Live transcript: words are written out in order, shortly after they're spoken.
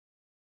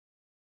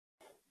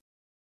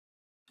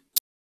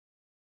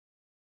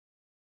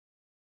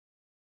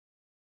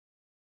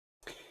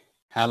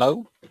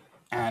Hello,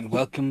 and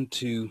welcome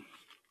to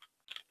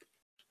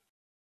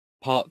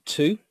part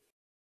 2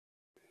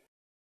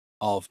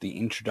 of the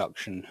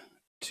introduction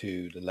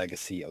to the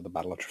legacy of the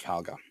Battle of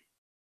Trafalgar.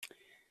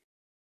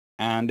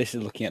 And this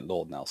is looking at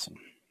Lord Nelson.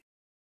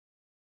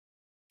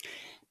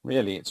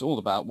 Really, it's all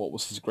about what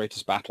was his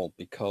greatest battle,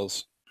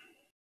 because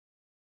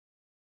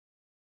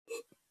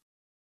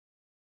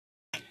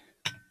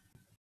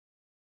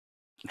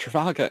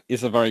Trafalgar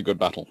is a very good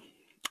battle,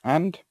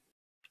 and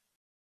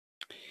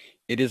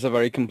it is a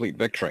very complete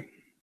victory,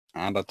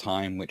 and a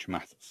time which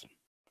matters.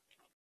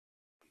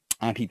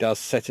 And he does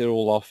set it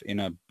all off in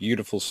a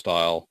beautiful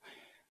style,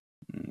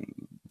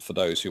 for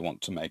those who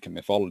want to make a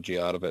mythology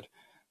out of it,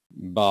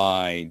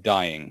 by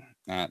dying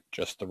at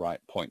just the right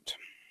point,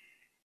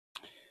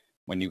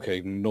 when you can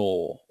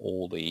ignore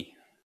all the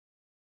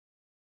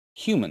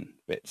human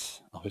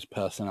bits of his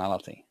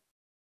personality.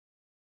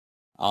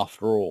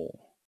 After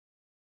all,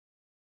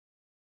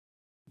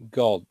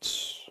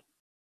 gods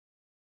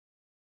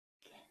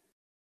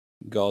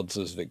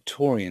as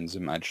Victorians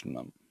imagine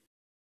them,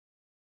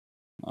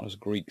 not as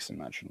Greeks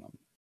imagine them,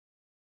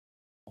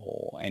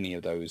 or any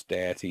of those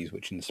deities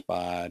which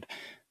inspired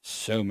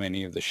so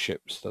many of the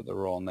ships that the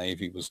Royal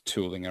Navy was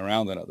tooling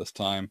around in at this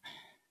time,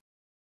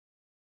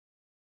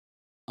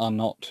 are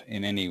not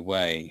in any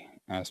way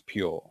as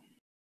pure.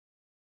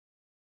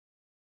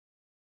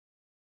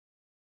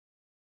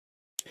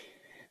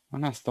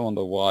 One has to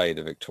wonder why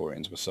the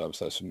Victorians were so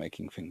obsessed with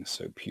making things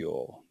so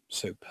pure,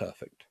 so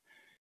perfect.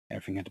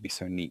 Everything had to be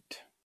so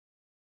neat.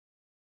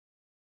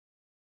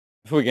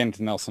 Before we get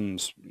into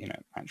Nelson's,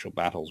 actual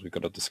battles, we've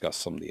got to discuss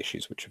some of the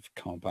issues which have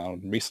come about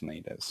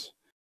recently. There's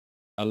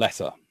a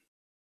letter,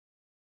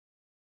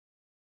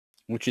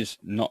 which is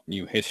not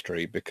new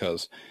history,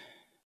 because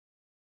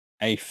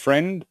a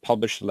friend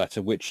published a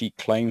letter which he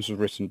claims was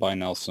written by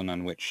Nelson,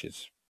 and which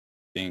is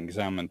being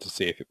examined to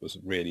see if it was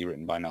really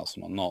written by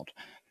Nelson or not.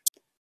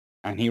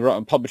 And he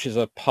publishes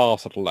a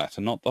part of the letter,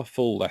 not the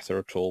full letter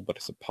at all, but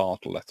it's a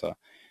part of the letter,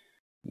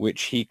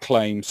 which he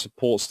claims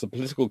supports the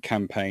political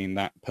campaign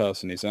that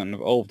person is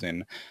involved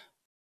in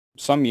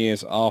some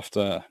years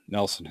after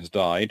Nelson has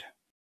died.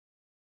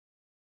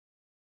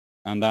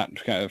 And that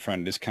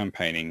friend is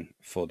campaigning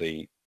for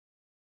the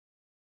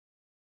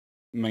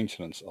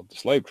maintenance of the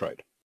slave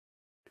trade.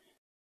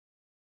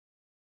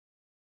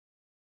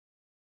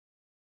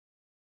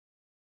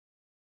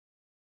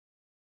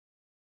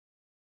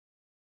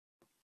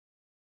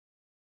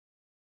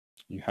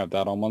 You have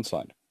that on one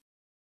side.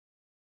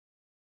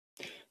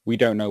 We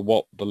don't know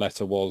what the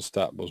letter was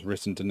that was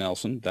written to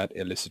Nelson that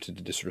elicited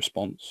this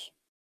response.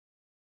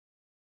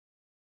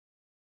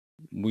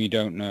 We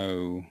don't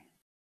know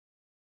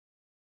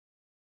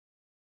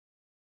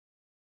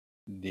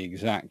the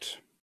exact,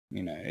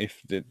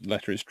 if the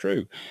letter is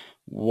true.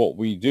 What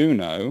we do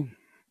know,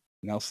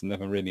 Nelson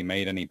never really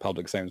made any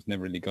public statements,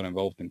 never really got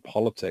involved in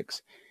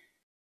politics,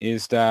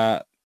 is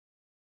that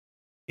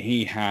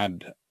he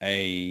had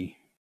a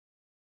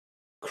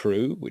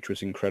crew which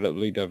was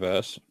incredibly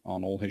diverse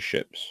on all his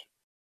ships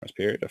for this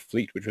period, a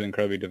fleet which was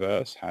incredibly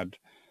diverse, had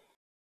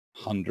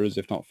hundreds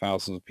if not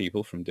thousands of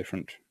people from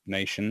different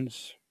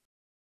nations,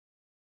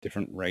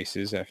 different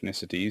races,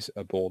 ethnicities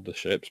aboard the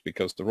ships,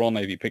 because the Royal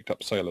Navy picked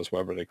up sailors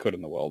wherever they could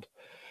in the world.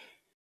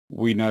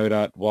 We know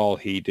that while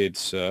he did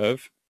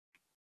serve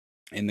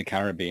in the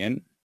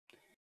Caribbean,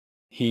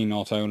 he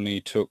not only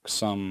took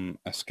some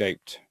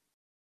escaped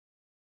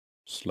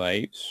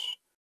slaves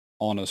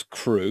on as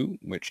crew,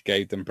 which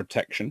gave them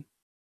protection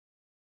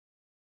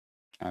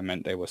and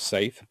meant they were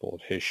safe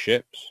aboard his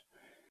ships,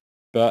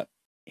 but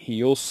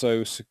he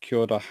also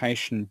secured a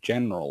Haitian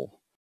general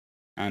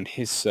and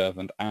his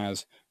servant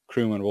as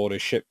crewmen aboard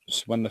his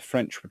ships when the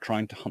French were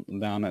trying to hunt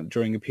them down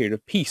during a period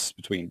of peace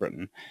between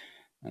Britain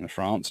and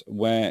France,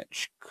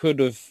 which could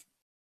have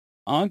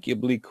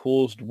arguably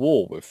caused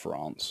war with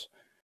France,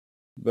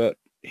 but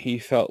he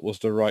felt was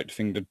the right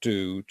thing to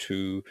do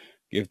to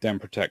give them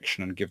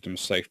protection and give them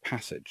safe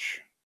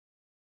passage.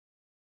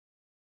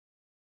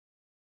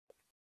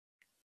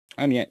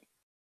 And yet,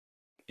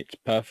 it's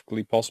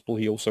perfectly possible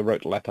he also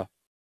wrote a letter.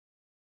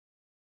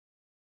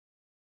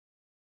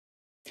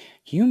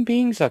 Human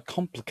beings are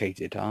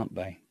complicated, aren't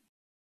they?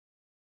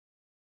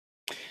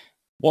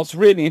 What's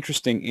really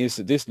interesting is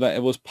that this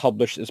letter was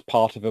published as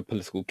part of a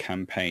political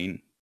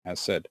campaign, as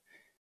said,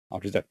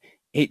 after his death.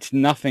 It's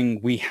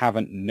nothing we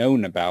haven't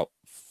known about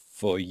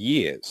for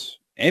years.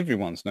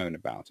 Everyone's known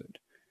about it.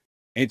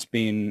 It's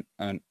been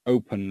an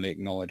openly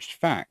acknowledged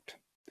fact.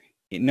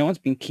 No one's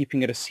been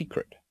keeping it a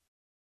secret.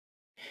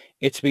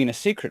 It's been a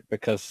secret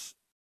because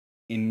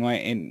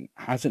it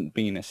hasn't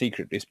been a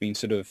secret. It's been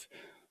sort of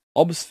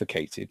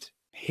obfuscated,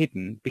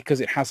 hidden,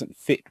 because it hasn't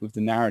fit with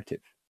the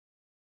narrative.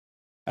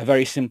 A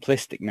very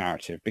simplistic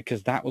narrative,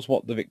 because that was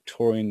what the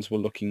Victorians were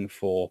looking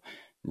for,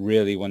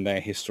 really, when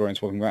their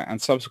historians were looking back,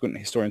 and subsequent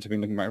historians have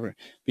been looking back,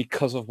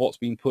 because of what's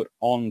been put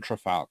on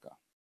Trafalgar.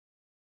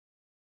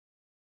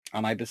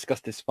 And I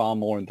discussed this far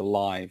more in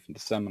the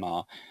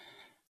seminar,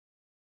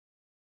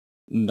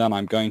 than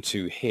I'm going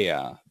to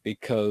here,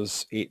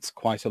 because it's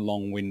quite a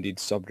long-winded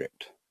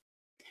subject.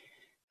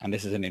 And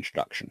this is an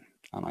introduction.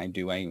 And I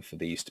do aim for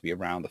these to be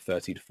around the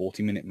 30 to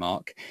 40 minute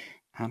mark.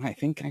 And I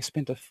think I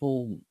spent a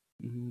full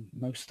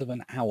most of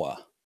an hour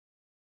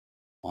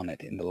on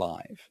it in the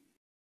live.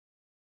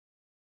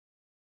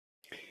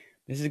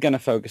 This is going to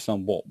focus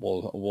on what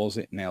was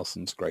it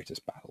Nelson's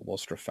greatest battle?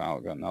 Was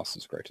Trafalgar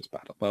Nelson's greatest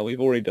battle? Well,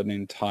 we've already done an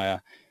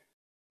entire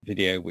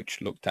video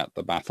which looked at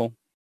the battle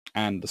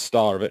and the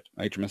star of it,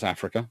 HMS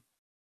Africa.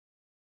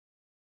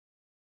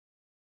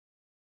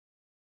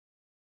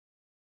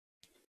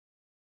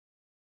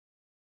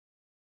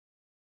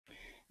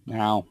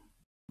 Now,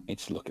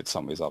 let's look at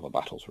some of his other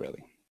battles,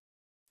 really.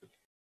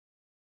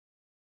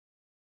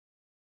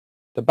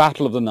 The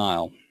Battle of the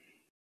Nile.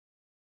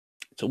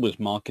 It's always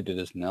marketed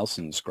as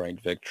Nelson's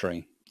great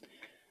victory.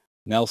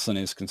 Nelson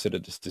is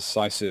considered this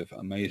decisive,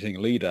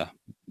 amazing leader.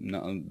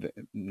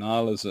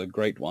 Nile is a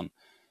great one.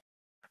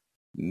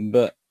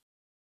 But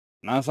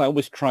as I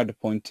always try to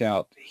point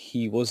out,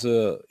 it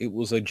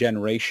was a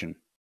generation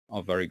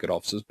of very good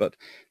officers, but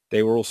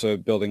they were also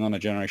building on a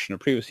generation of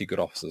previously good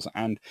officers.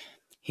 And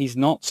he's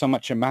not so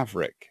much a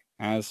maverick,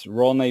 as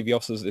Royal Navy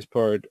officers at this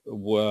period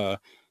were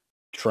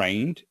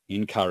trained,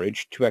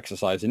 encouraged to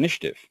exercise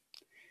initiative.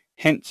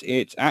 Hence,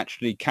 it's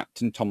actually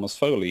Captain Thomas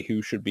Foley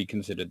who should be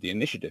considered the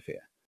initiative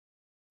here.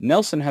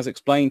 Nelson has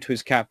explained to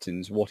his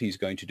captains what he's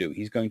going to do.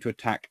 He's going to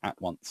attack at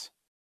once.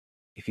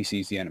 If he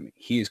sees the enemy,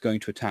 he is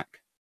going to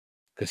attack,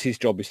 because his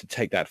job is to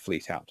take that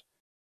fleet out.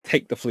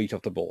 Take the fleet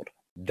off the board.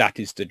 That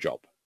is the job.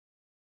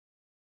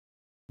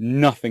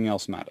 Nothing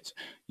else matters.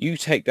 You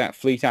take that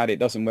fleet out, it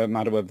doesn't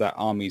matter whether that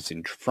army's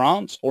in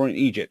France or in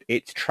Egypt.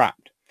 It's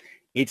trapped.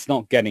 It's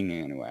not getting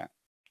anywhere.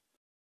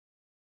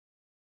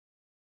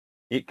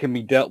 It can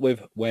be dealt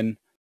with when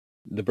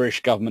the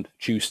British government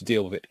choose to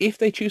deal with it. If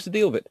they choose to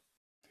deal with it,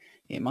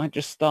 it might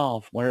just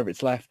starve wherever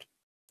it's left.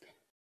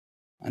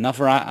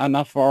 Another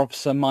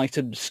officer might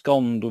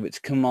abscond with its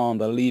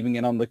commander, leaving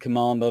it under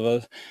command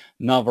of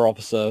another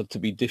officer to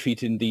be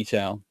defeated in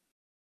detail.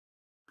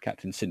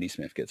 Captain Sidney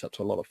Smith gets up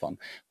to a lot of fun.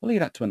 We'll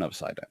leave that to another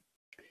side,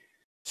 though.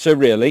 So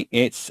really,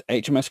 it's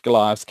HMS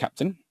Goliath's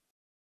captain,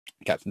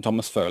 Captain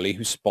Thomas Foley,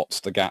 who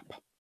spots the gap.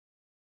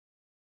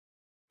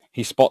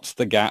 He spots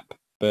the gap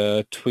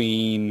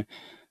between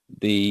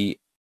the,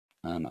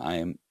 and I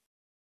am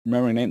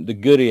remembering the name, the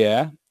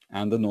Guerriere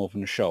and the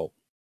Northern Shoal.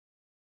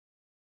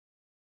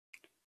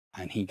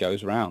 And he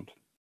goes round,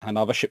 and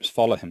other ships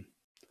follow him,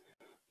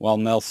 while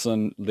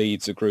Nelson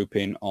leads a group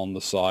in on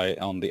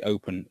the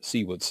open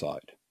seaward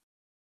side.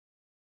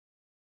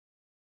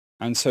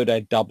 And so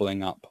they're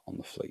doubling up on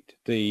the fleet.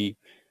 The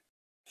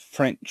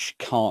French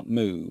can't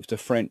move. The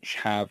French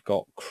have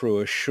got crew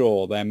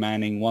ashore. They're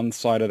manning one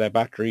side of their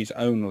batteries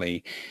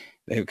only,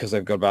 because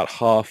they've got about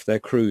half their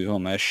crews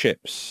on their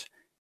ships.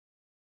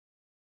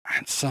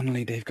 And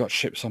suddenly they've got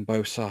ships on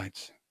both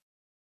sides.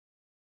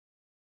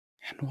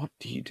 And what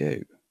do you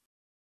do?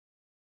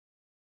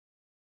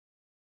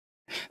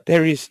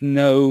 There is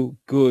no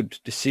good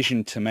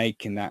decision to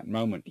make in that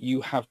moment.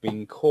 You have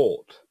been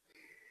caught.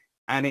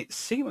 And it's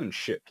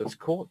seamanship that's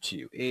caught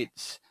you.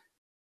 It's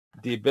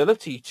the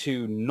ability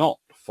to not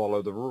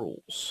follow the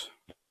rules,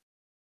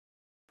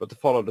 but to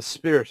follow the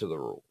spirit of the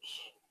rules.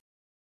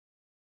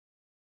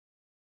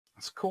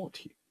 That's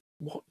caught you.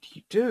 What do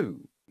you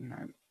do? You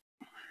know,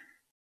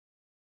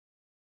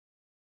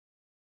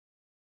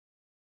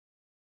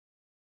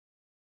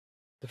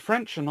 the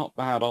French are not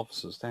bad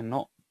officers. They're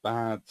not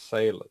bad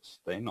sailors.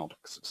 They're not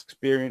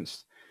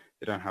experienced.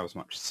 They don't have as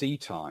much sea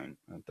time.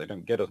 They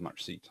don't get as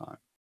much sea time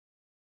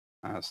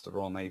as the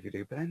Royal Navy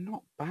do, but they're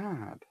not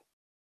bad.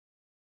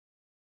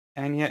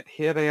 And yet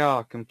here they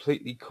are,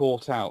 completely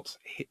caught out,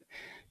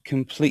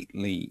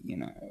 completely,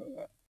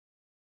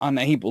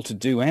 unable to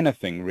do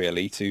anything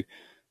really to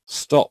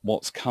stop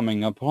what's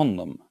coming upon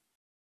them.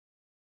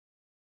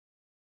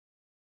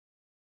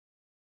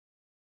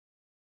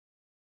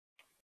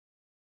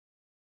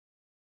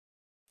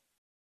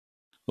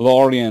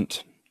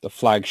 L'Orient, the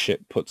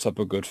flagship, puts up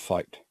a good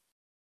fight.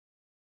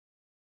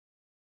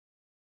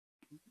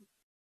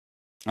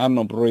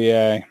 Admiral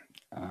Brouillet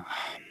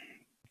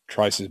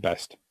tries his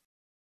best.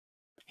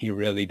 He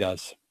really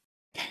does.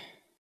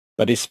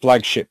 But his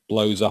flagship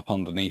blows up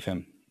underneath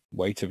him.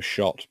 Weight of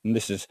shot. And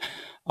this is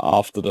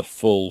after the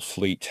full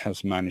fleet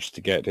has managed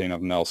to get in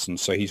of Nelson,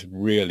 so he's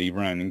really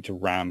running to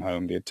ram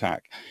home the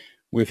attack.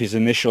 With his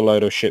initial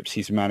load of ships,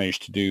 he's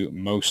managed to do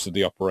most of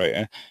the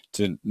operator,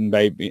 to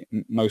maybe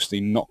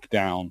mostly knock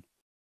down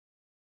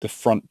the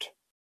front,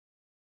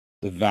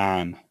 the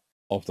van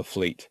of the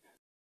fleet.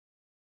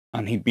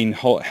 And he'd been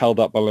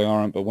held up by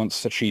L'Orient, but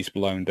once she's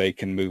blown, they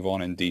can move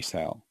on in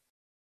detail.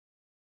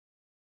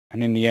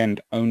 And in the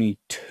end, only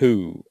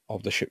 2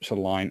 of the ships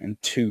align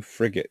and 2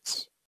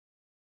 frigates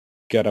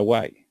get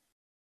away.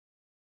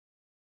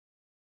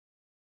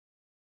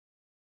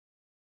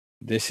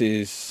 This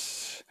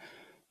is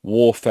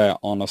warfare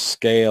on a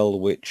scale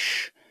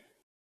which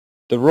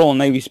the Royal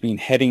Navy's been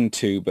heading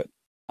to, but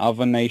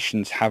other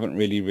nations haven't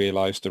really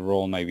realized the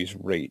Royal Navy's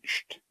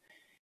reached.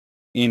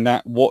 In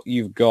that what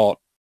you've got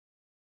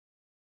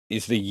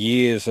is the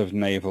years of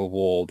naval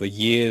war, the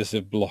years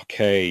of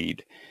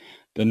blockade,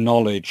 the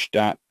knowledge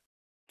that,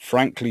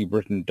 frankly,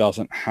 Britain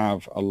doesn't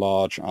have a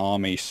large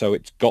army, so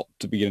it's got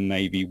to be a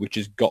navy which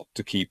has got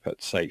to keep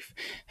it safe,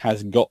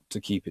 has got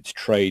to keep its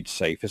trade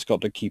safe, has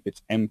got to keep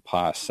its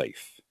empire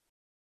safe,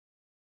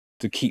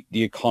 to keep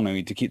the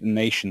economy, to keep the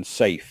nation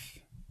safe.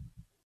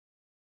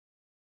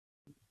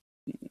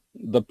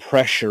 The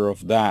pressure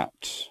of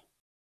that,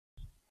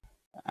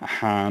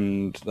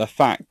 and the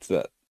fact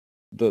that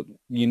the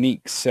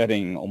unique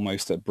setting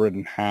almost that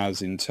Britain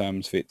has in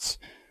terms of its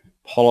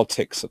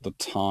politics at the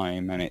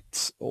time and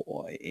its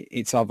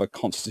other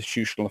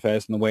constitutional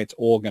affairs and the way it's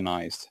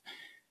organized,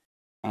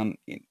 and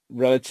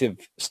relative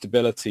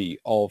stability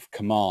of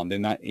command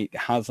in that it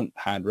hasn't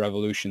had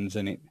revolutions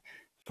in it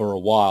for a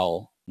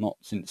while, not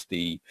since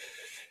the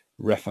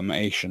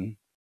Reformation,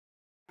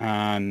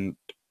 and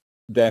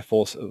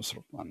therefore I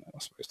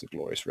suppose the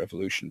Glorious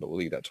Revolution, but we'll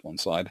leave that to one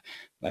side,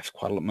 left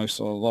quite a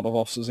lot of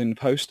officers in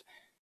post.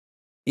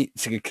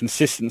 It's a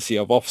consistency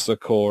of officer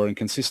corps and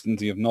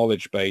consistency of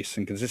knowledge base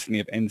and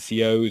consistency of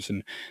NCOs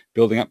and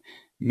building up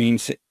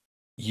means that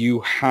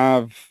you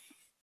have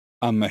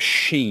a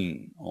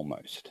machine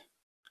almost.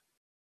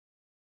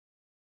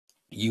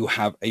 You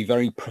have a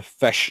very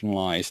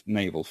professionalized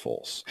naval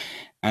force,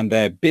 and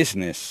their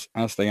business,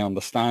 as they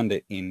understand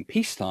it in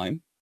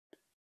peacetime,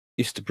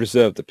 is to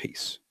preserve the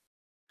peace.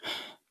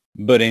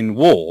 But in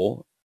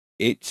war,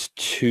 it's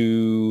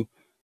to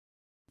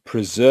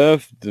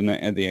preserve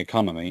the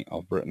economy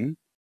of Britain,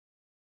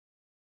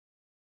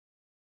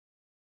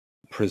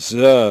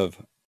 preserve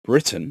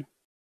Britain,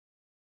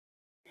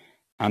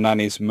 and that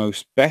is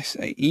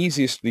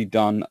easiestly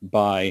done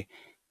by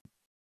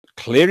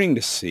clearing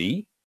the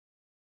sea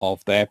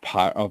of their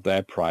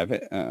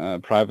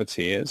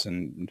privateers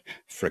and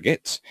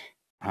frigates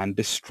and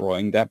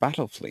destroying their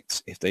battle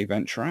fleets if they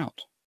venture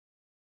out.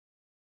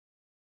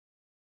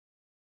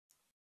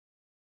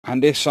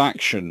 And this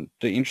action,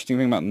 the interesting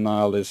thing about the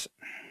Nile is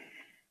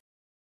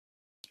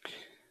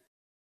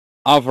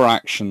other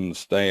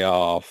actions, they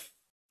are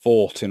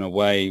fought in a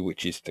way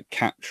which is to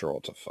capture or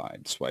to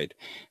dissuade.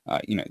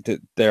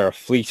 They're a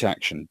fleet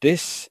action.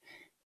 This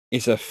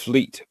is a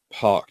fleet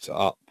parked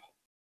up.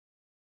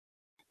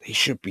 They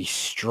should be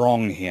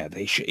strong here.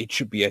 It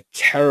should be a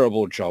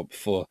terrible job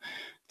for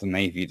the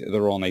Navy,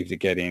 the Royal Navy, to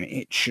get in.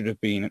 It should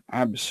have been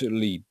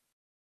absolutely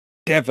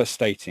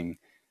devastating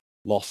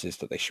losses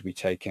that they should be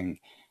taking,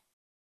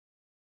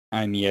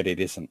 and yet it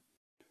isn't.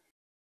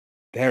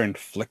 They're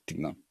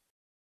inflicting them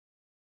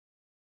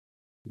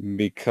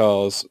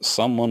because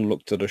someone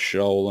looked at a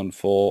shoal and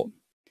thought,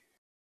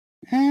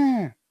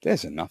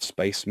 there's enough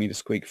space for me to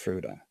squeak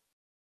through there.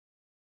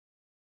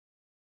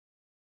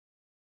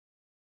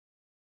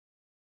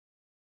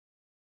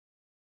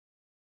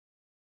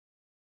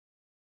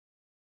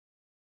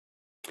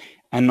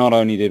 And not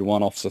only did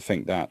one officer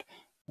think that,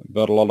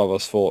 but a lot of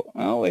us thought,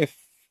 well, if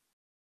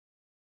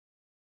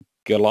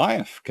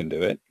Goliath can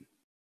do it,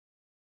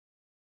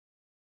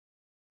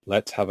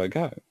 let's have a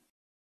go.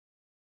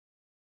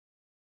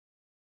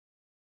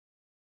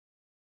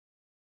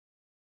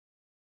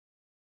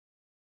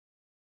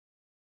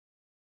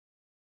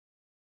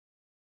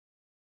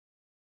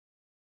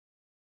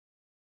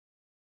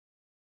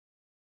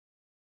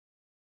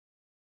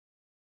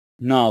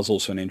 Nile's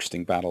also an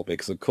interesting battle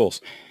because, of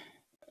course,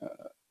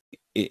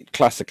 it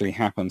classically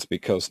happens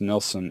because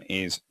Nelson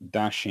is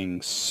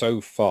dashing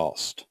so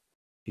fast.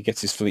 He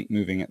gets his fleet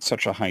moving at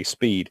such a high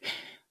speed.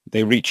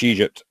 They reach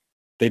Egypt.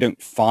 They don't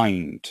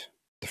find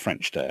the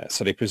French there,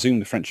 so they presume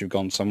the French have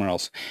gone somewhere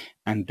else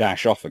and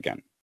dash off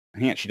again.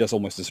 And he actually does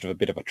almost a sort of a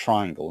bit of a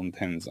triangle and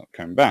ends up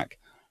coming back,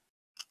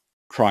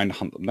 trying to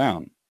hunt them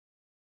down.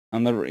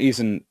 And the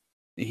reason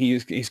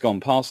he's gone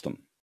past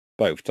them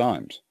both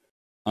times,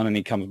 and then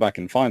he comes back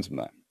and finds them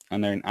there,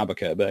 and they're in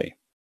Aboukir Bay.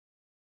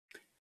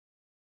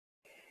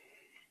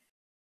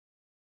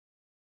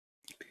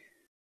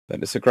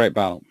 But it's a great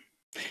battle.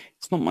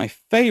 It's not my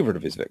favorite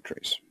of his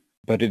victories,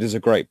 but it is a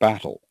great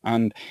battle.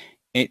 And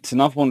it's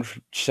another one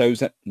that shows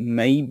that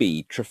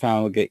maybe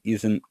Trafalgar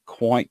isn't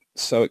quite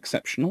so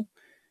exceptional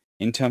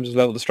in terms of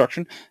level of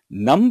destruction.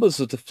 Numbers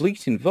of the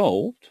fleet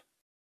involved,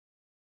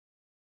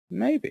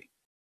 maybe.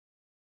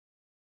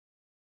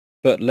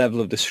 But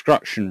level of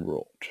destruction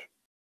wrought,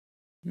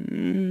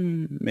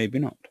 maybe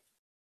not.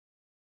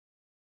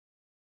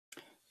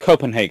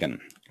 Copenhagen,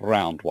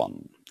 round 1,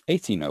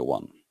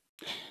 1801.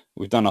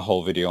 We've done a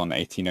whole video on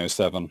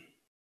 1807.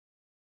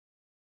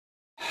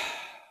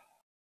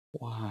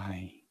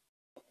 Why?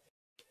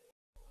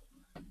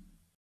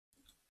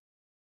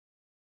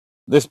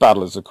 This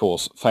battle is, of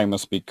course,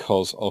 famous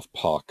because of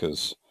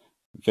Parker's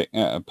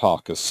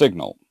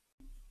signal.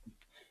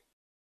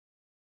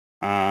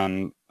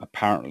 And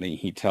apparently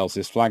he tells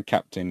his flag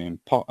captain in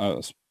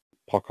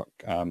Pocock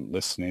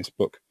lists in his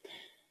book,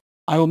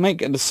 I will make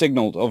the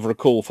signal of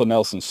recall for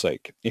Nelson's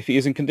sake. If he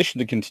is in condition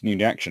to continue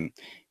the action,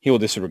 he will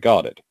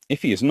disregard it.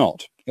 If he is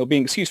not, it will be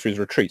an excuse for his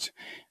retreat,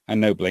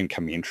 and no blame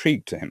can be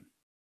imputed to him.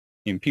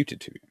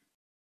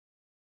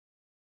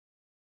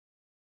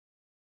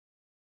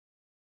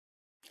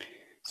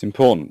 It's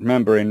important.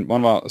 Remember, in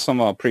some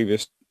of our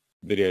previous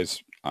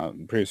videos,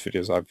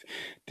 I've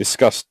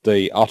discussed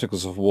the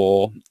Articles of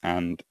War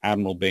and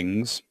Admiral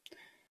Bings,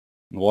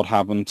 and what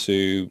happened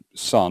to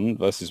son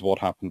versus what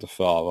happened to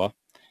father.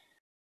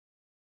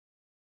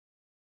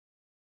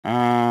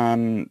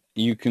 And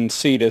you can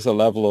see there's a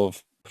level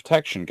of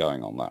protection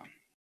going on there.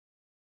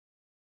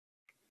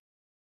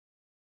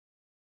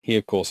 He,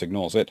 of course,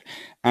 ignores it.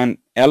 And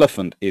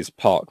Elephant is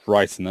parked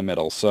right in the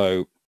middle,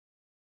 so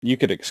you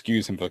could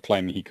excuse him for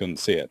claiming he couldn't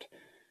see it.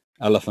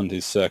 Elephant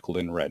is circled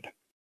in red.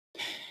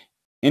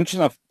 Interesting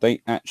enough,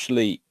 they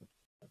actually...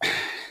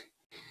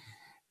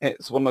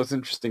 It's one of those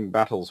interesting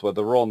battles where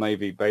the Royal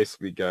Navy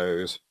basically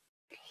goes,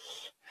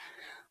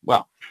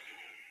 well,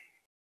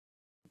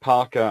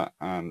 Parker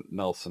and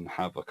Nelson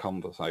have a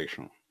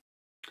conversation,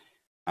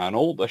 and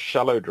all the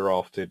shallow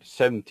drafted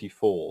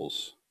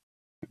 74s,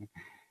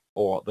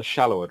 or the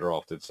shallower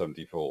drafted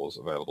 74s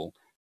available,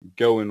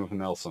 go in with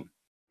Nelson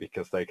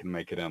because they can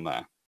make it in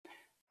there.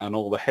 And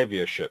all the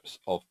heavier ships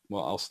of,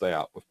 well, I'll stay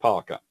out with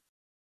Parker.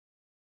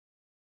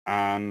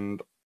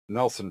 And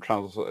Nelson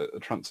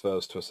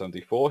transfers to a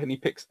 74 and he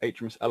picks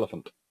HMS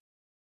Elephant.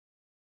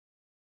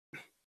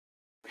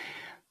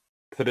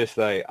 To this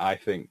day, I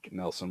think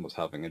Nelson was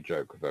having a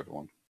joke with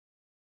everyone.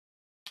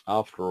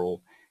 After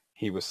all,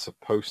 he was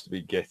supposed to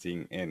be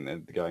getting in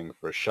and going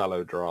for a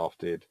shallow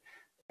drafted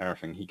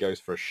everything. He goes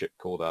for a ship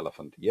called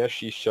Elephant. Yes,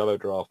 she's shallow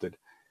drafted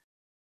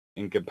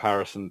in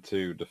comparison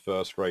to the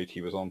first rate he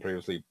was on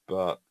previously,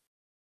 but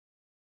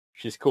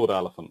she's called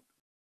Elephant.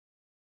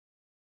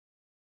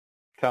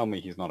 Tell me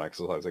he's not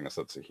exercising a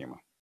sense of humor.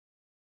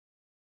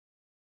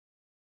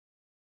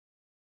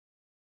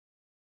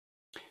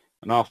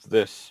 And after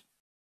this,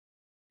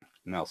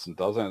 Nelson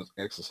does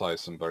exercise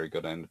some very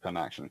good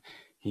independent action.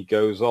 He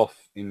goes off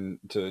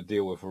to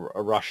deal with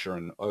Russia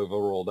and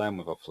overall them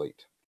with a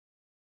fleet.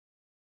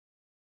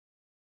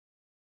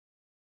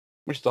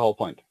 Which is the whole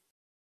point.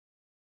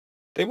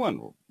 They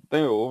were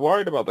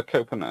worried about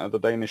the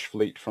Danish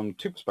fleet from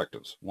two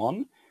perspectives.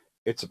 One,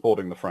 it's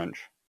supporting the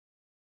French.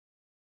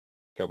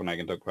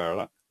 Copenhagen took care of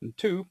that. And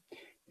two,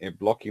 it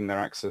blocking their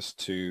access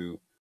to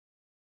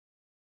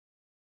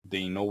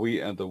the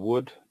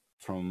wood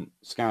from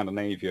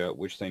Scandinavia,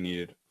 which they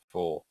needed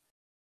for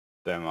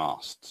their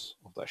masts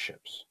of their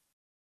ships.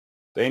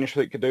 The Danish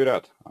fleet could do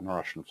that, and the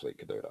Russian fleet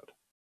could do that.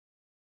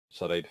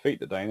 So they defeat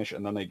the Danish,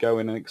 and then they go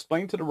in and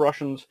explain to the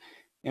Russians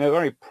in a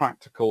very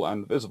practical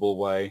and visible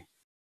way,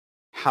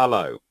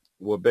 hello,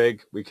 we're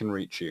big, we can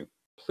reach you.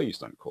 Please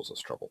don't cause us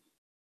trouble.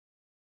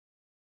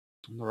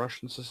 And the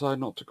Russians decide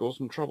not to cause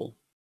them trouble.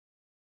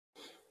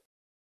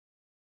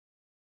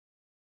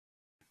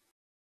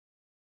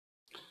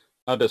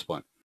 At this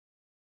point,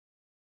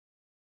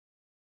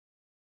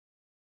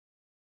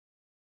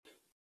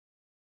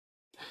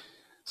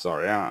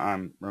 sorry,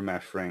 I'm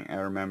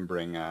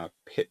remembering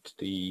Pitt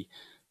the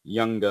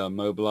Younger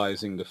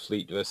mobilizing the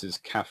fleet versus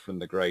Catherine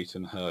the Great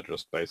and her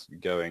just basically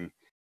going,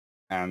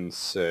 and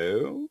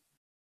so...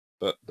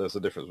 But there's a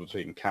difference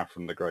between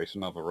Catherine the Great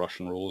and other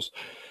Russian rulers.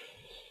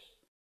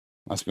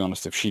 Let's be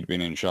honest, if she'd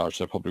been in charge,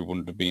 there probably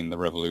wouldn't have been the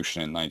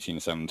revolution in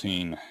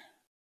 1917.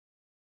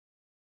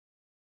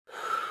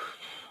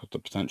 The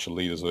potential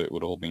leaders of it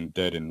would have all been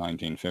dead in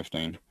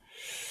 1915.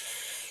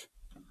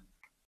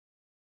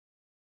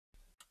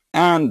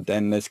 And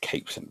then there's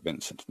Cape St.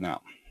 Vincent.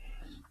 Now,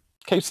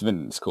 Cape St.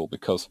 Vincent is cool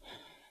because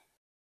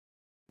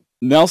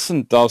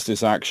Nelson does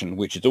this action,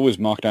 which is always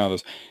marked out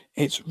as,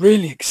 it's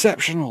really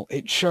exceptional.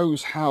 It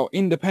shows how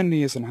independent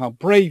he is and how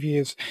brave he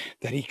is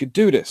that he could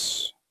do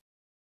this.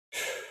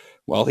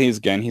 Well, he's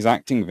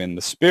acting within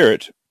the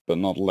spirit, but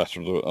not a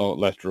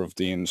letter of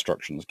the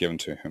instructions given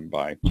to him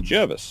by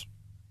Jervis.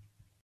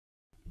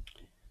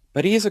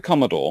 But he is a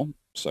Commodore,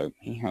 so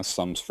he has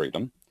some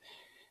freedom.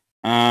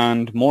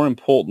 And more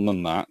important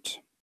than that,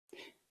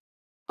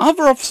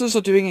 other officers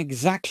are doing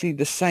exactly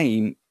the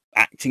same,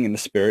 acting in the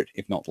spirit,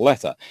 if not the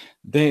letter.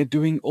 They're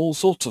doing all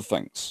sorts of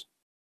things.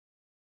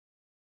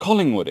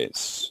 Collingwood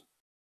is.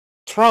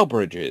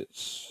 Trowbridge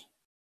is.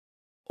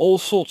 All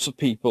sorts of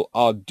people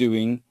are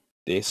doing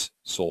this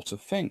sort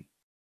of thing.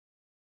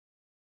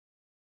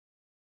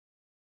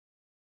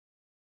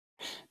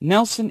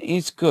 Nelson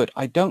is good.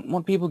 I don't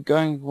want people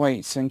going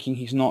away thinking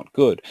he's not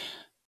good.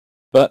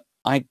 But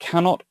I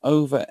cannot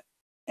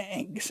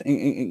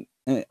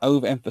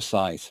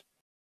overemphasize.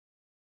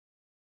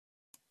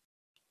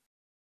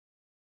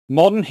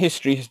 Modern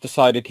history has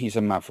decided he's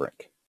a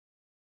maverick.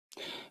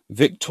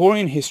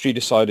 Victorian history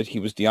decided he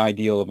was the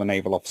ideal of a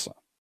naval officer.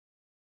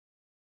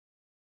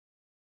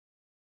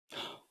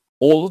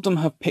 All of them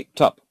have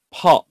picked up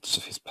parts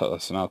of his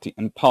personality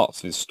and parts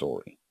of his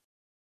story.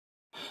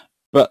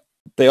 But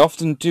they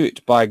often do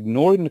it by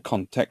ignoring the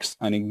context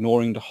and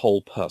ignoring the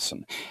whole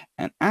person.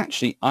 And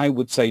actually, I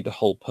would say the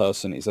whole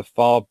person is a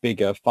far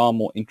bigger, far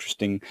more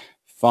interesting,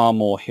 far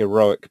more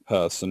heroic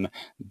person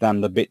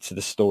than the bits of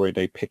the story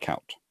they pick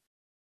out.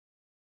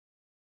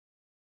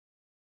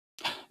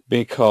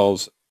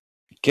 Because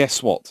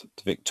guess what?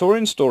 The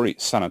Victorian story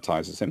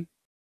sanitizes him,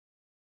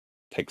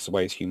 takes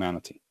away his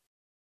humanity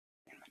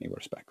in many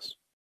respects.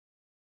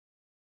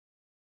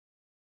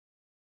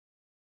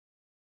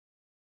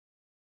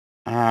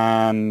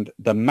 And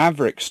the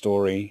Maverick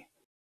story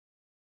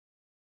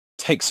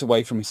takes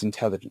away from his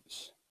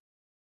intelligence.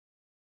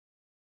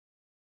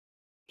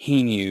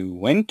 He knew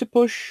when to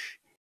push.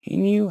 He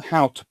knew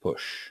how to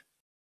push.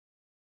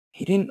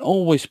 He didn't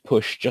always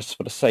push just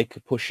for the sake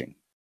of pushing.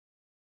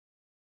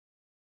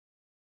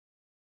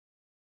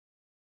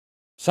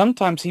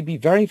 Sometimes he'd be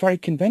very, very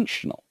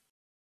conventional.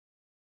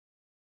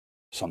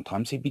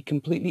 Sometimes he'd be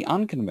completely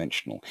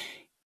unconventional.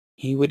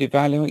 He would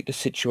evaluate the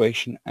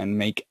situation and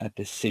make a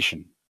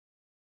decision.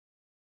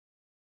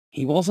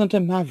 He wasn't a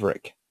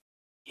maverick.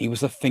 He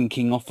was a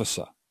thinking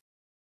officer.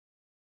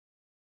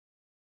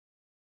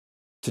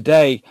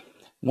 Today,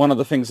 one of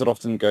the things that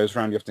often goes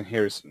around, you often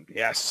hear is,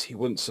 yes, he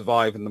wouldn't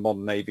survive in the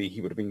modern Navy.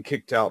 He would have been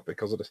kicked out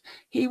because of this.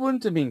 He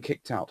wouldn't have been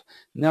kicked out.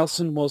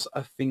 Nelson was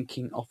a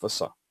thinking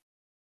officer.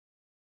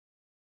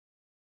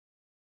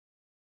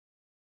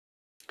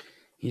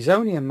 He's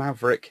only a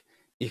maverick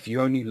if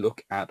you only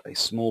look at a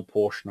small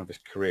portion of his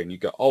career and you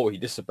go, oh, he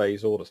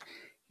disobeys orders.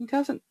 He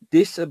doesn't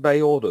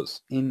disobey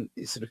orders.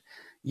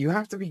 You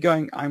have to be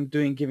going,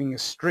 giving a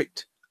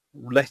strict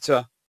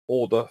letter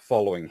order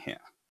following here.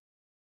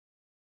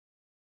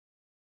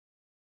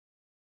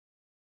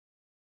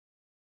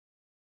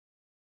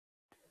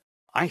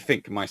 I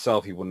think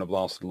myself he wouldn't have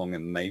lasted long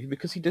in the Navy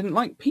because he didn't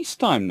like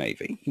peacetime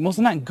Navy. He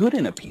wasn't that good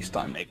in a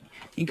peacetime Navy.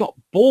 He got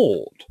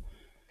bored.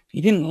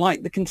 He didn't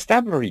like the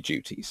constabulary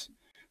duties.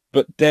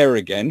 But there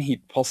again,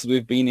 he'd possibly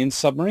have been in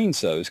submarine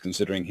service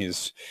considering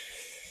his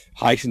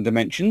height and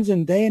dimensions,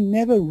 and they are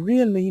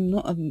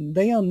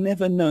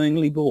never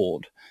knowingly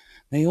bored.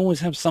 They always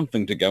have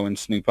something to go and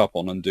snoop up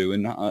on and do,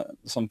 and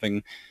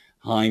something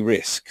high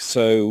risk.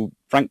 So,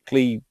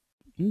 frankly,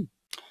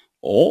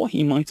 or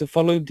he might have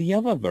followed the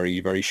other very,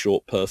 very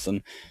short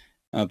person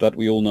that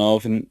we all know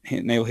of in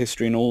naval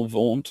history and all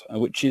vaunt,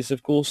 which is,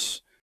 of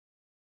course,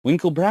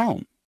 Winkle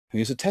Brown, who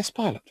is a test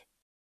pilot.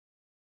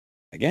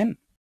 Again,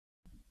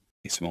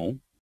 a small,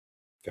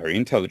 very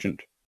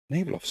intelligent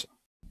naval officer.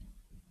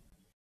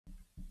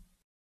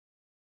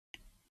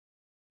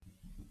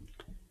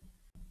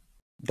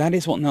 That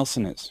is what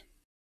Nelson is.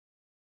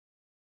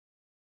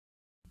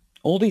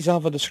 All these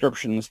other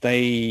descriptions,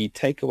 they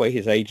take away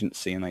his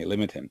agency and they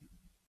limit him.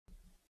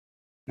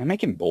 They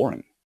make him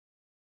boring.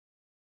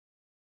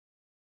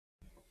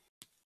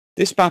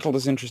 This battle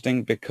is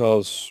interesting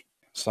because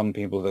some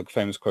people, the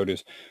famous quote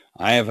is,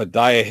 I have a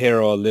die a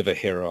hero or live a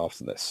hero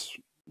after this.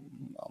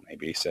 Well,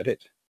 maybe he said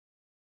it.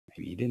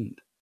 Maybe he didn't.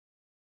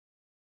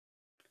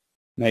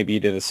 Maybe he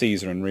did a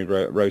Caesar and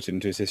rewrote it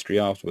into his history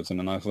afterwards in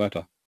a nice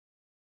letter.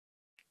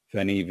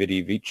 Veni,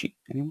 vidi, vici.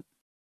 Anyone?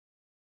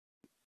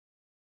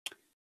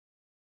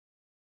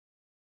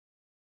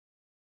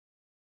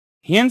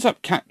 He ends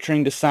up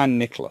capturing the San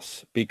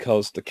Nicolas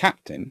because the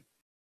captain,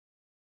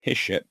 his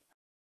ship,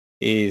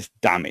 is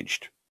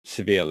damaged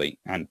severely,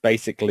 and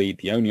basically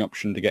the only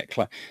option to get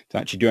to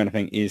actually do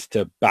anything is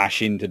to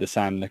bash into the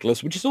San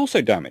Nicolas, which is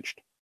also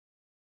damaged.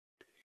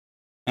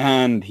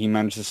 And he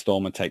manages to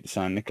storm and take the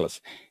San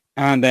Nicolas.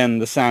 And then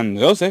the San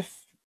Josef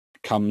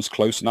comes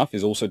close enough,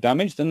 is also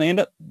damaged, and they end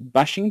up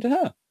bashing into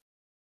her.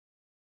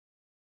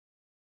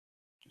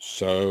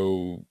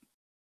 So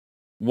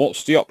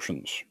what's the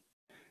options?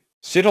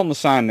 Sit on the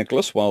San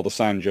Nicolas while the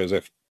San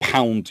Josef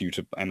pounds you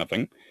to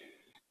anything,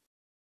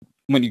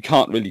 when you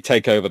can't really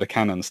take over the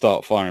cannon and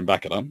start firing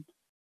back at them,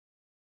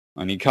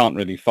 and you can't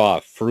really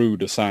fire through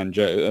the San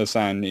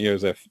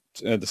Nicolas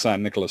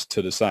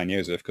to the San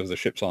Josef because the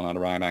ships aren't at a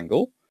right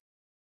angle,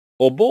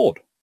 or bored.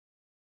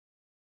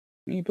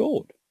 He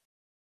bored.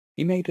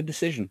 He made a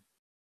decision.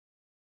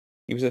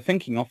 He was a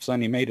thinking officer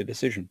and he made a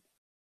decision.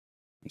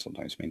 And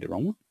sometimes he made the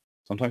wrong one,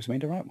 sometimes he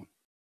made the right one.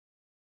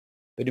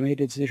 But he made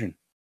a decision.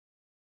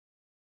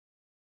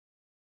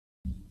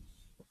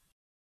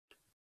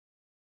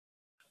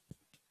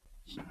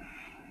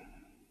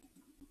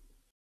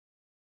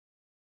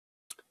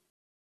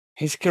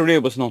 His career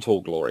was not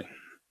all glory,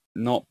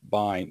 not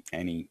by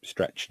any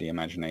stretch of the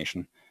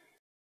imagination.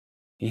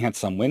 He had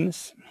some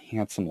wins, he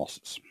had some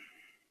losses.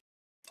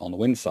 On the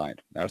win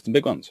side, there are some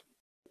big ones.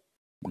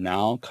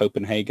 Nile,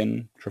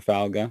 Copenhagen,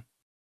 Trafalgar,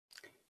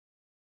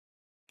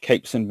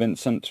 Cape St.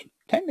 Vincent,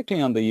 technically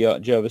under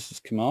Jervis's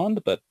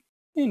command, but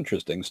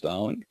interesting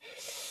styling.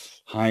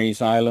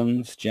 Hyres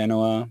Islands,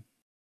 Genoa,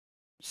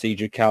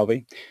 Siege of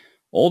Calvi.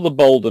 All the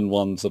bolden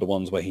ones are the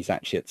ones where he's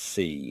actually at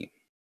sea.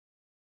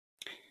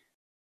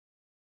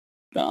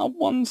 Our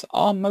ones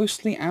are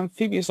mostly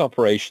amphibious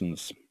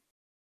operations.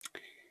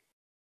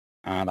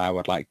 And I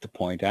would like to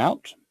point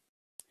out,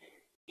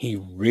 he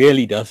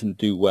really doesn't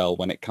do well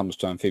when it comes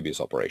to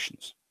amphibious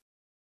operations.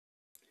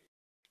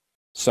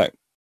 So,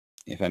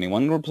 if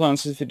anyone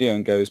replies to this video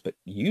and goes, but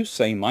you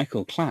say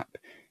Michael Clapp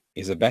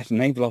is a better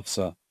naval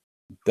officer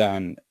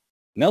than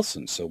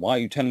Nelson, so why are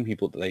you telling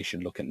people that they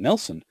should look at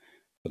Nelson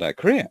for their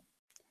career?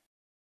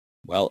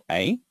 Well,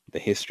 A, the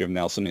history of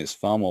Nelson is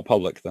far more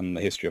public than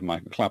the history of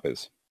Michael Clapp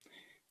is.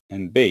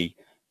 And B,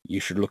 you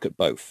should look at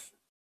both.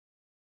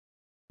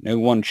 No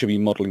one should be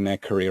modelling their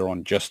career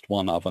on just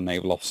one other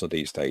naval officer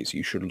these days.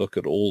 You should look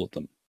at all of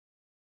them.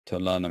 to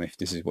learn them if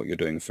this is what you're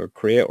doing for a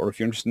career, or if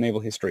you're interested in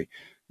naval history,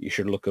 you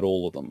should look at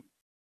all of them.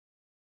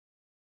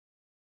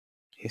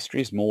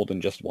 History is more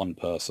than just one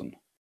person.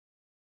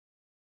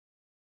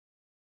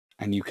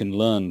 And you can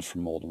learn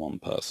from more than one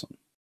person.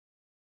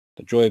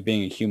 The joy of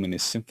being a human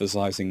is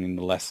synthesizing in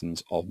the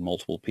lessons of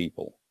multiple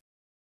people,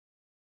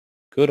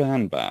 good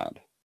and bad.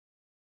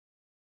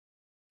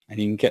 And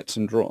you can get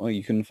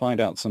you can find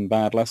out some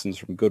bad lessons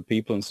from good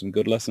people and some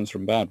good lessons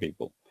from bad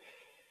people.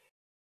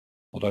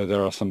 Although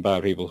there are some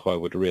bad people who I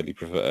would really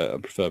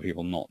prefer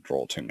people not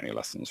draw too many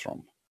lessons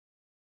from.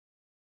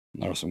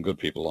 There are some good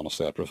people,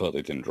 honestly, I prefer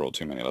they didn't draw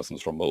too many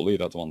lessons from, but we'll leave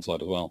that to one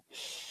side as well.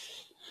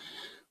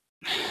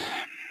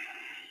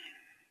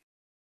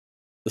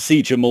 The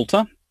Siege of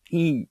Malta,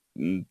 he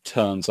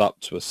turns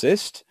up to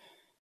assist.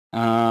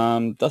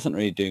 Doesn't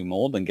really do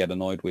more than get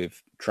annoyed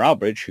with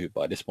Trowbridge, who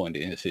by this point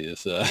is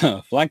his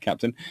flag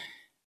captain,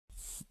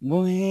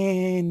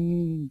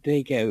 when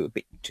they go a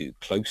bit too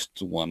close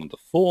to one of the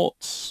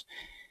forts.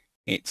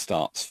 It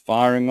starts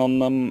firing on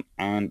them,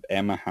 and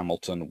Emma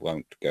Hamilton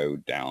won't go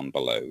down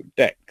below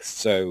deck.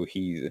 So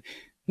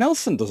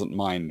Nelson doesn't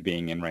mind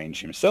being in range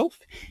himself.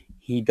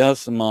 He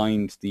does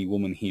mind the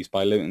woman he's,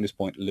 by this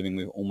point, living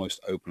with almost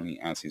openly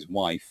as his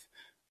wife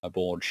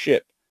aboard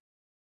ship,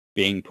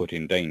 being put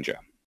in danger.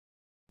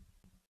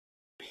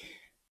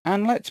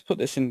 And let's put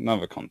this in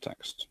another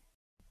context.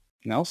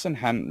 Nelson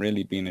hadn't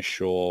really been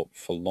ashore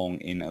for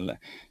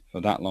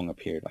that long a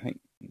period. I think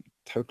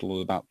total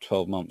of about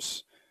 12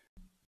 months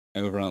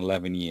over an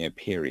 11-year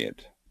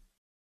period.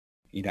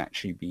 He'd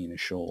actually been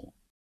ashore.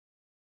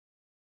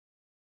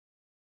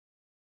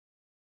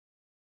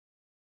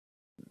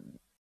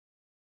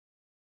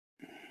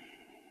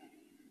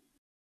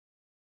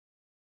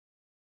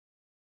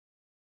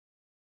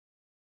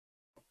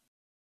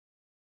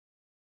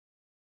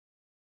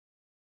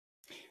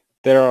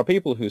 There are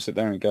people who sit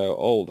there and go,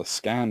 oh, the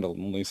scandal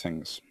and all these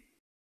things.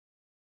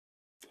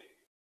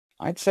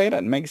 I'd say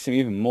that makes him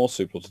even more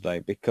suitable today,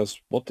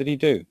 because what did he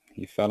do?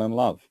 He fell in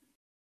love.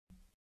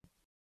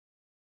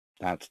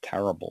 That's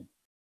terrible.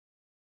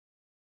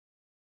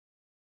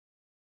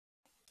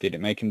 Did it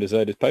make him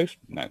desert his post?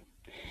 No.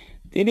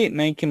 Did it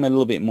make him a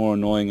little bit more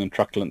annoying and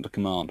truculent to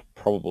command?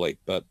 Probably,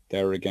 but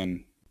there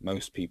again,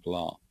 most people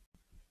are.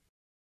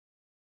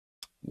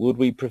 Would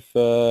we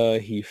prefer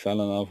he fell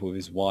in love with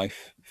his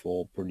wife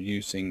for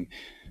producing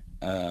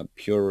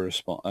purer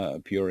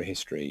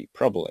history?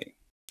 Probably.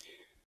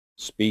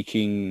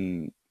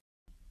 Speaking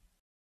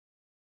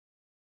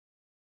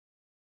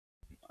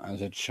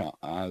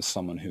as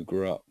someone who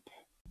grew up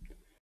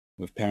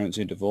with parents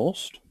who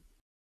divorced,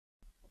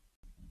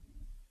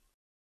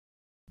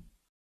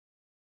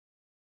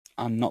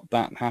 I'm not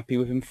that happy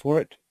with him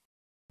for it.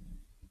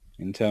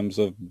 In terms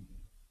of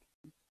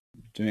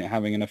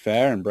having an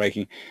affair and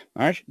breaking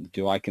marriage,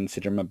 do I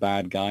consider him a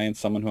bad guy and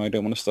someone who I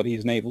don't want to study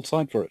his naval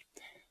side for it?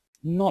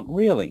 Not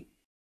really.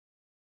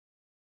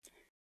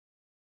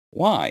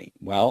 Why?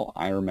 Well,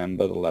 I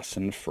remember the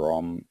lesson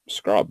from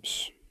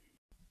Scrubs,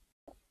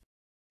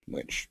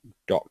 which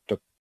Dr.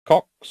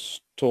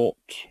 Cox taught,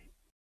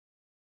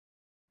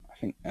 I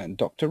think,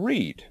 Dr.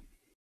 Reed,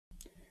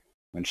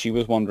 when she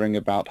was wondering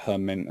about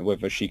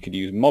whether she could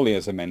use Molly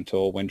as a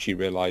mentor, when she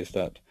realized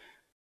that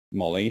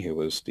Molly, who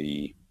was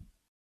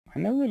I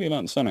never really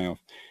learned the surname of,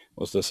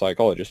 was the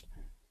psychologist,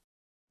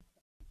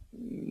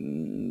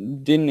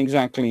 didn't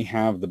exactly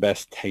have the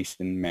best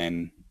taste in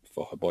men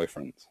for her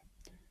boyfriends.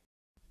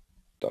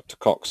 Dr.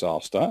 Cox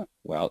asked her,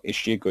 well, is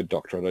she a good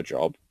doctor at her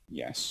job?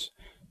 Yes.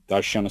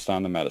 Does she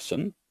understand the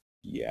medicine?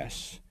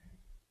 Yes.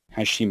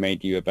 Has she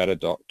made you a better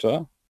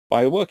doctor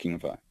by working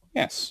with her?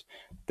 Yes.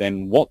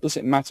 Then what does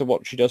it matter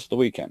what she does for the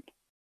weekend?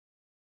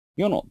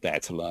 You're not there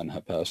to learn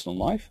her personal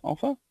life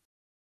of her.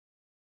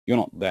 You're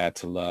not there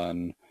to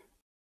learn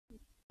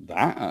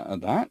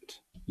that.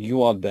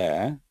 You are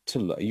there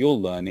to you're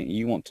learning.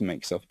 You want to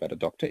make yourself a better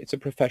doctor. It's a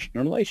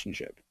professional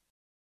relationship.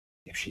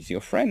 If she's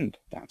your friend,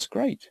 that's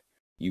great.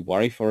 You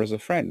worry for her as a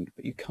friend,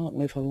 but you can't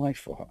live her life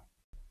for her.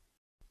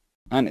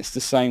 And it's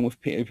the same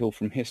with people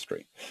from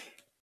history.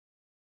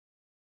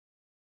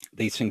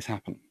 These things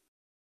happen.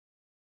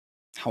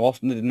 How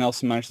often did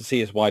Nelson manage to see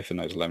his wife in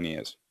those 11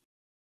 years?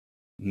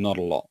 Not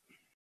a lot.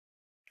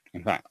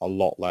 In fact, a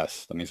lot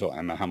less than he saw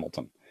Emma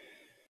Hamilton.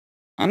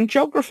 And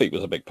geography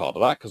was a big part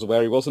of that, because of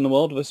where he was in the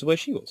world versus where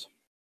she was.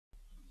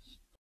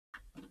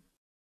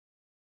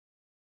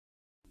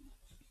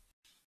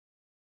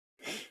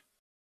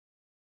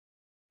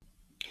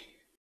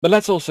 But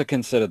let's also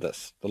consider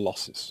this, the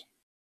losses.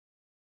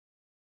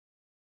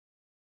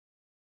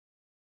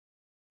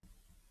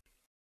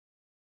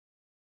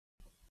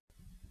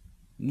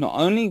 Not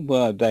only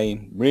were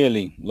they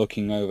really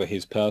looking over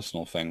his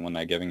personal thing when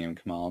they're giving him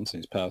commands,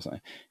 his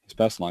personal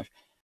life,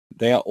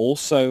 they are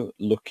also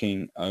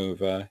looking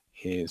over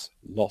his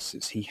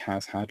losses. He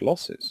has had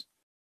losses.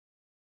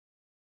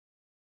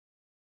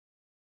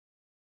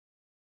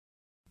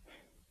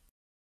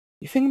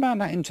 You think about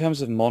that in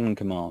terms of modern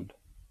command.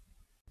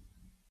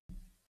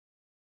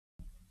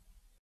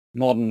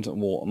 Modern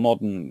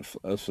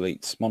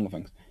fleets, modern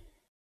things.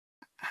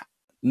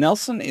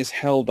 Nelson is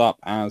held up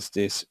as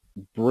this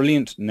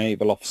brilliant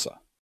naval officer,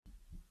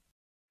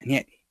 and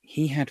yet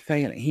he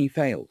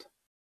failed.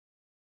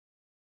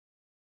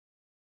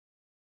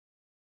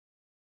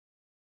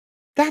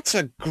 That's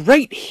a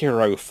great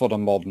hero for the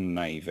modern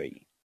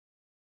Navy.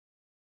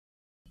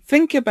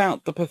 Think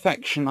about the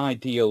perfection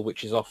ideal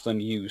which is often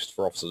used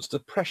for officers, the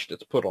pressure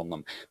that's put on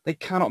them. They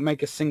cannot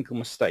make a single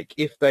mistake.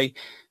 If they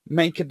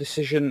make a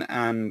decision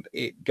and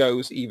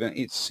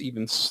it's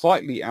even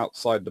slightly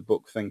outside the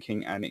book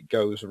thinking and it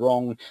goes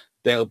wrong,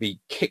 they'll be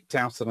kicked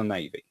out of the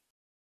Navy.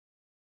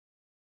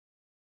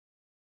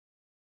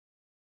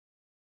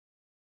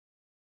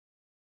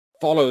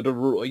 Follow the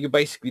rule. You're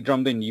basically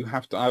drummed in. You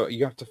have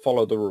to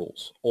follow the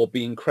rules, or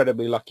be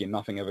incredibly lucky and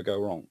nothing ever go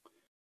wrong.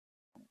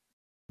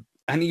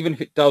 And even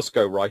if it does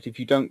go right, if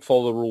you don't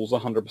follow the rules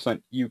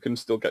 100%, you can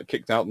still get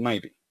kicked out of the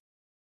Navy.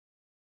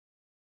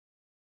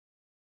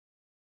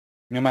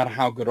 No matter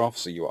how good an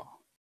officer you are.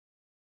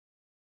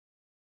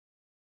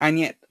 And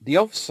yet, the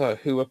officer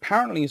who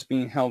apparently is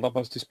being held up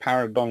as this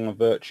paragon of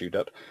virtue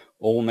that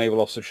all naval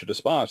officers should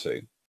aspire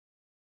to,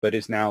 but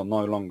is now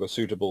no longer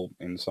suitable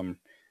in some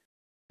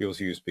people's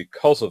views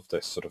because of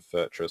this sort of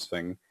virtuous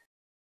thing,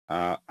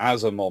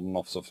 as a modern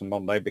officer from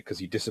modern day, because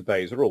he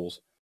disobeys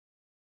rules.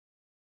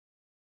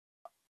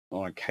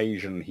 On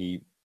occasion,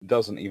 he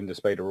doesn't even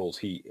disobey the rules.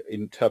 He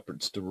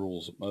interprets the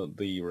rules,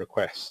 the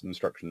requests,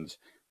 instructions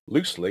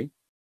loosely,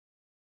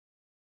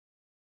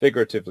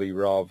 figuratively,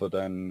 rather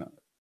than,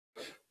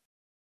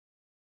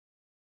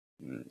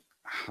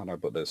 how do I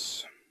put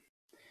this?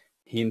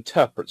 He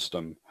interprets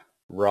them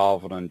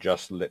rather than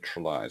just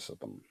literalize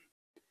them.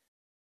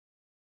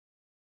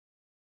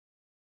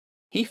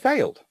 He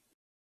failed.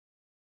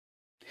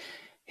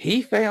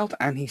 He failed,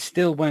 and he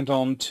still went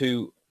on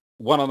to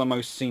one of the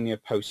most senior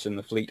posts in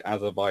the fleet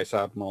as a vice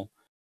admiral,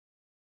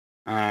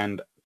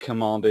 and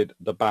commanded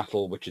the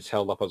battle which is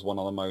held up as one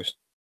of the most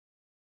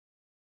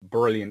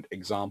brilliant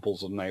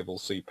examples of naval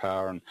sea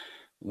power and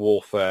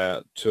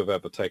warfare to have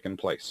ever taken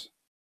place.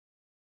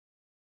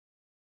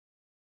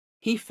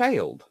 He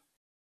failed,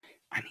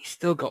 and he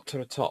still got to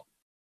the top.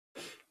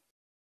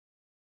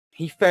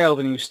 He failed,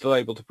 and he was still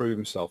able to prove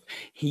himself.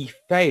 He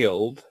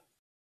failed,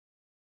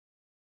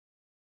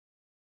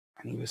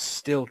 and he was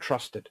still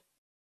trusted.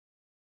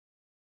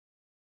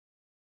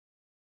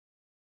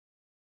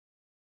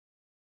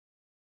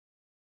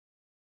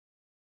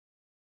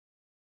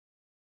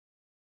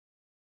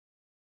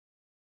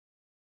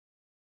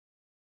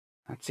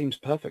 That seems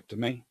perfect to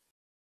me.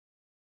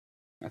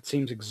 That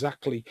seems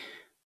exactly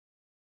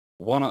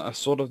a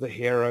sort of the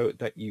hero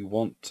that you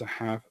want to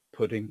have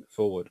putting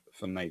forward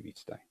for Navy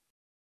today.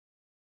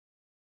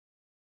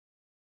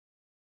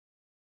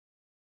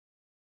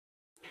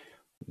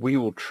 We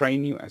will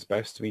train you as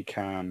best we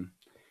can.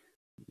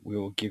 We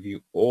will give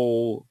you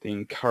all the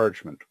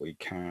encouragement we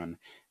can,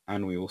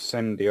 and we will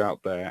send you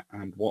out there,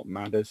 and what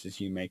matters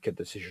is you make a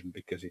decision,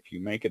 because if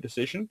you make a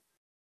decision,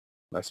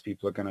 less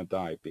people are going to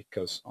die,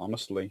 because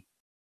honestly,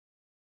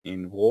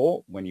 in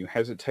war, when you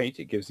hesitate,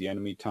 it gives the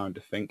enemy time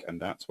to think,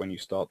 and that's when you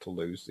start to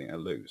lose.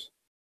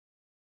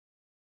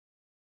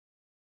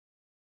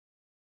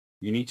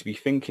 You need to be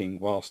thinking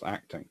whilst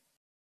acting.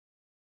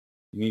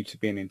 You need to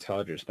be an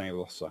intelligence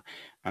naval officer,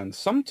 and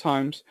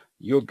sometimes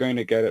you're going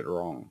to get it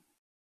wrong.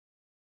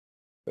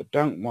 But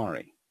don't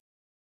worry.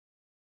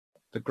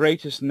 The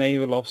greatest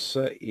naval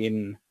officer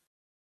in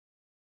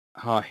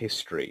our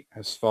history,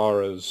 as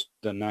far as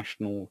the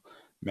national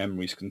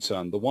memory is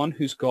concerned, the one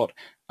who's got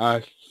a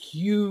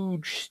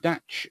huge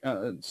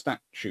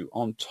statue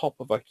on top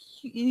of a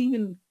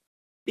even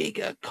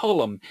bigger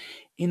column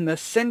in the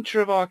center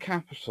of our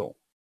capital.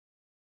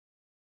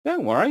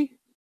 Don't worry,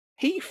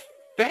 he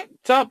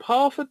fecked up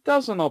half a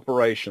dozen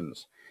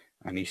operations,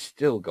 and he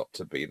still got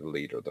to be the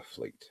leader of the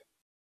fleet.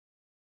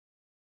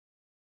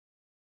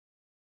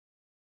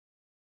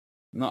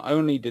 Not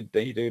only did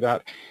he do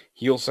that,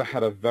 he also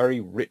had a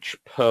very rich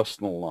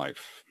personal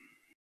life.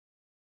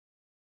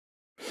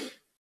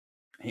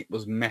 It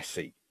was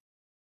messy.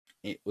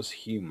 It was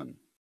human.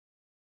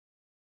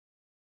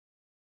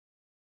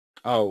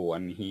 Oh,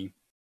 and he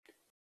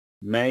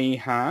may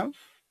have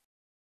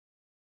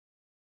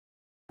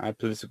had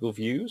political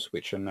views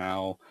which are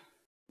now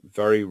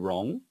very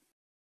wrong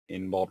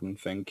in modern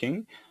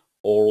thinking,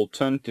 or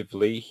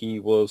alternatively,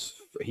 he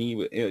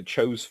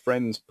chose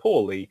friends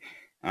poorly,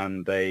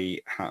 and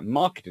they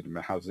marketed him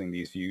housing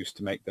these views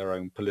to make their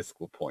own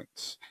political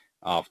points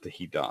after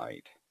he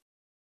died.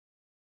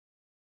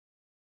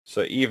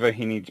 So either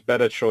he needs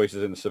better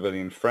choices in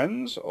civilian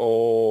friends,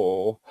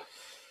 or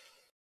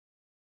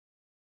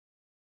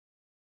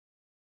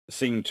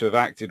seemed to have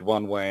acted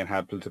one way and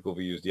had political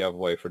views the other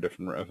way for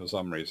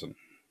some reason.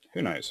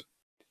 Who knows?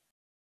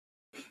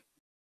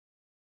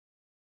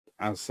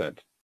 As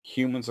said,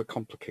 humans are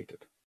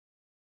complicated.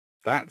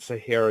 That's a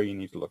hero you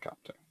need to look up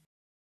to.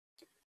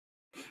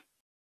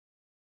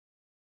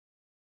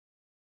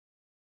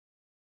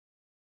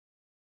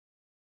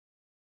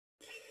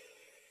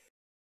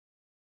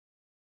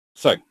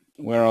 So,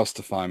 where else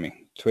to find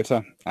me?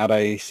 Twitter,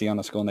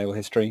 @AC_Naval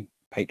History,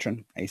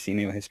 Patreon, AC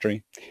Naval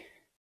History.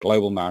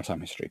 Global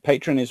Maritime History.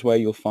 Patreon is where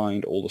you'll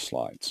find all the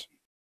slides.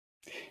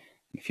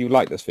 If you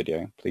like this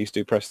video, please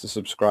do press the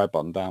subscribe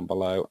button down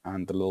below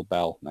and the little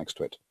bell next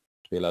to it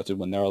to be alerted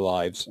when there are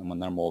lives and when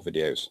there are more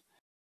videos.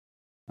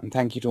 And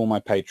thank you to all my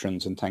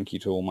patrons, and thank you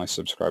to all my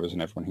subscribers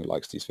and everyone who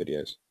likes these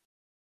videos.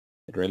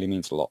 It really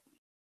means a lot.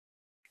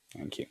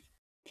 Thank you.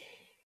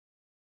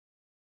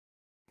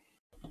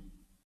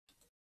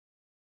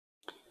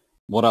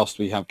 What else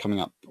do we have coming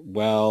up?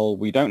 Well,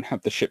 we don't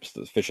have the ships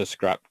that Fisher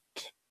scrapped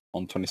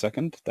on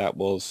 22nd. That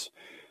was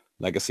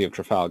Legacy of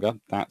Trafalgar.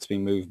 That's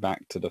been moved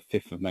back to the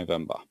 5th of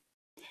November.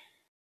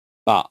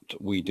 But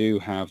we do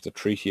have the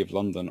Treaty of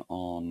London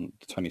on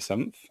the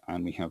 27th,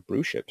 and we have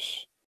Brew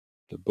Ships,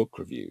 the book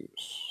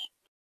reviews,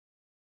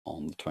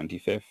 on the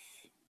 25th,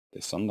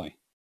 this Sunday.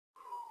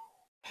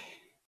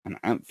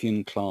 And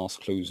Amphion-class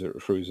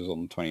cruisers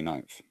on the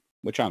 29th,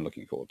 which I'm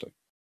looking forward to.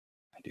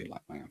 I do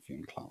like my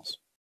Amphion class.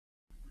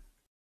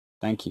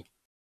 Thank you.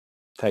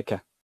 Take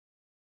care.